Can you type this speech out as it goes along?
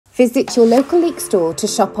Visit your local Leekes store to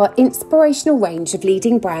shop our inspirational range of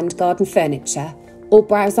leading brand garden furniture or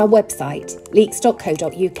browse our website,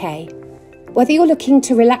 leekes.co.uk. Whether you're looking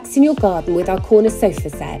to relax in your garden with our corner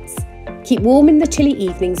sofa sets, keep warm in the chilly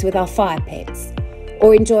evenings with our fire pits,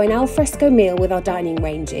 or enjoy an alfresco meal with our dining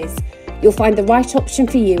ranges, you'll find the right option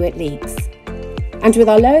for you at Leekes. And with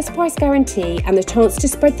our lowest price guarantee and the chance to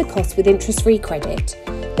spread the cost with interest-free credit,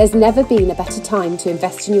 there's never been a better time to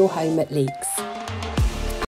invest in your home at Leekes.